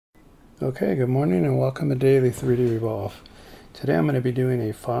Okay, good morning and welcome to Daily 3D Revolve. Today I'm going to be doing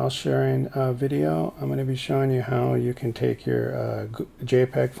a file sharing video. I'm going to be showing you how you can take your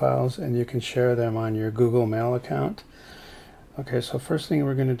JPEG files and you can share them on your Google Mail account. Okay, so first thing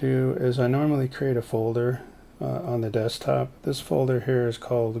we're going to do is I normally create a folder on the desktop. This folder here is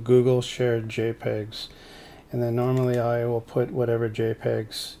called Google Shared JPEGs. And then normally I will put whatever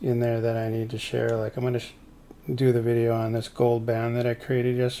JPEGs in there that I need to share. Like I'm going to do the video on this gold band that I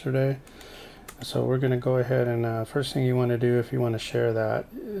created yesterday. So we're going to go ahead and first thing you want to do if you want to share that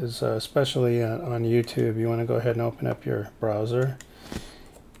is especially on YouTube, you want to go ahead and open up your browser.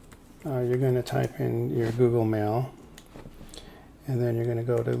 You're going to type in your Google Mail and then you're going to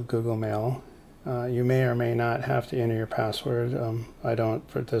go to Google Mail. You may or may not have to enter your password. I don't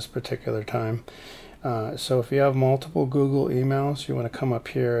for this particular time. So if you have multiple Google emails, you want to come up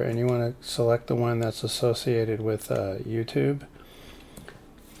here and you want to select the one that's associated with YouTube.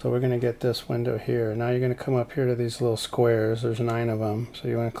 So we're going to get this window here. Now you're going to come up here to these little squares. There's 9 of them. So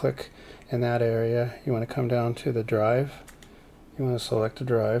you want to click in that area. You want to come down to the drive. You want to select a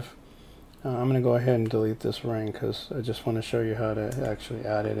drive. I'm going to go ahead and delete this ring because I just want to show you how to actually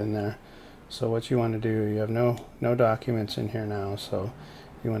add it in there. So what you want to do, you have no documents in here now. So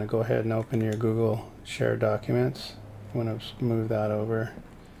you want to go ahead and open your Google Share Documents. You want to move that over.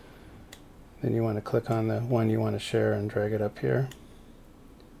 Then you want to click on the one you want to share and drag it up here.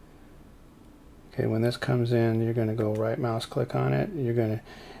 Okay, when this comes in, you're going to go right mouse click on it. You're going to,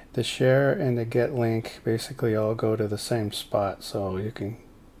 the share and the get link basically all go to the same spot, so you can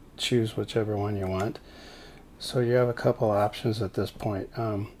choose whichever one you want. So you have a couple options at this point.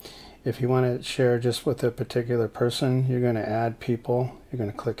 If you want to share just with a particular person, you're going to add people. You're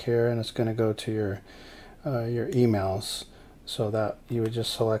going to click here and it's going to go to your emails, so that you would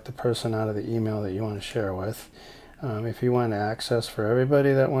just select the person out of the email that you want to share with. If you want access for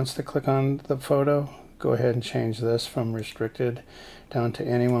everybody that wants to click on the photo, go ahead and change this from restricted down to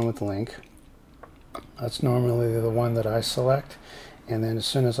anyone with link. That's normally the one that I select, and then as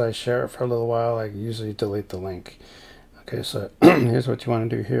soon as I share it for a little while, I usually delete the link. Okay, so here's what you want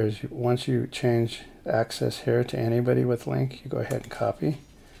to do here is once you change access here to anybody with link, you go ahead and copy.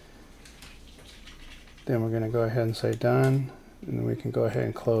 Then we're going to go ahead and say done, and then we can go ahead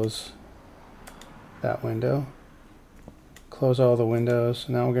and close that window. Close all the windows.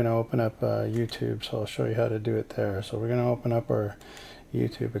 Now we're going to open up YouTube, so I'll show you how to do it there. So we're going to open up our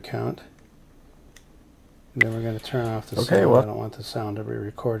YouTube account. And then we're going to turn off the sound. I don't want the sound to be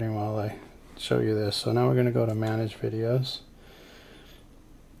recording while I show you this. So now we're going to go to Manage Videos.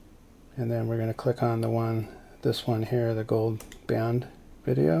 And then we're going to click on the one, this one here, the gold band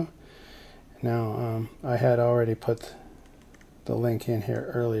video. Now I had already put the link in here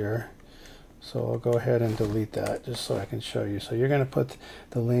earlier. So I'll go ahead and delete that just so I can show you. So you're going to put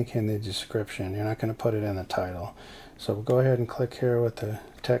the link in the description. You're not going to put it in the title. So go ahead and click here with the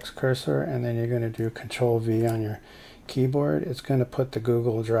text cursor, and then you're going to do Control V on your keyboard. It's going to put the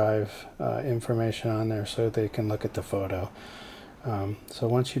Google Drive information on there so they can look at the photo. So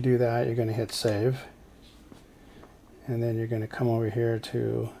once you do that, you're going to hit Save. And then you're going to come over here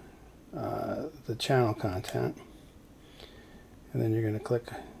to the channel content. And then you're going to click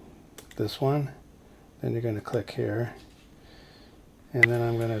this one, then you're going to click here, and then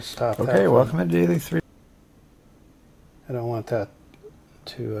I'm going to stop that. Okay, welcome to Daily 3. I don't want that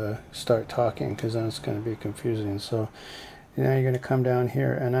to start talking because then it's going to be confusing. So now you're going to come down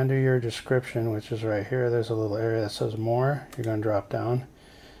here, and under your description, which is right here, there's a little area that says More. You're going to drop down,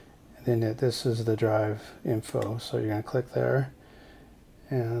 and then this is the drive info. So you're going to click there,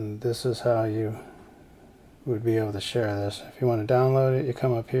 and this is how you would be able to share this. If you want to download it, you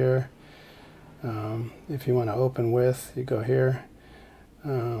come up here. If you want to open with, you go here.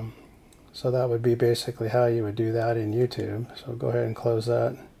 So that would be basically how you would do that in YouTube. So go ahead and close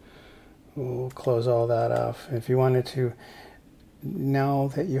that. We'll close all that off. If you wanted to, now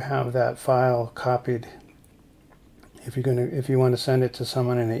that you have that file copied, if you want to send it to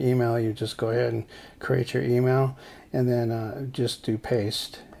someone in an email, you just go ahead and create your email and then just do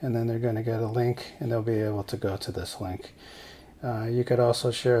paste, and then they're going to get a link and they'll be able to go to this link. You could also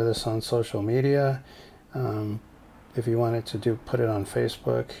share this on social media. If you wanted to put it on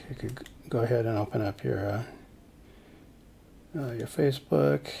Facebook, you could go ahead and open up your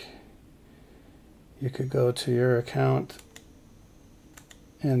Facebook. You could go to your account,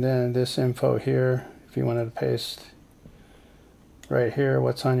 and then this info here, if you wanted to paste right here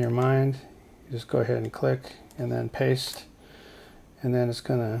what's on your mind, you just go ahead and click and then paste, and then it's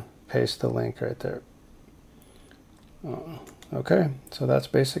going to paste the link right there. Okay, so that's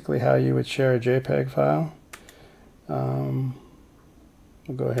basically how you would share a JPEG file.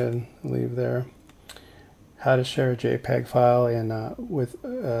 we'll go ahead and leave there. How to share a JPEG file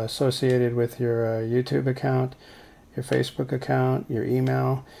associated with your YouTube account, your Facebook account, your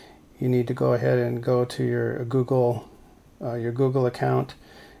email. You need to go ahead and go to your Google account.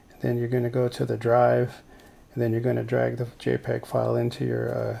 Then you're going to go to the drive, and then you're going to drag the JPEG file into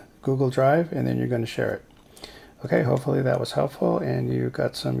your Google Drive, and then you're going to share it. Okay, hopefully that was helpful and you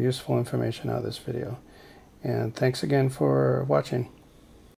got some useful information out of this video. And thanks again for watching.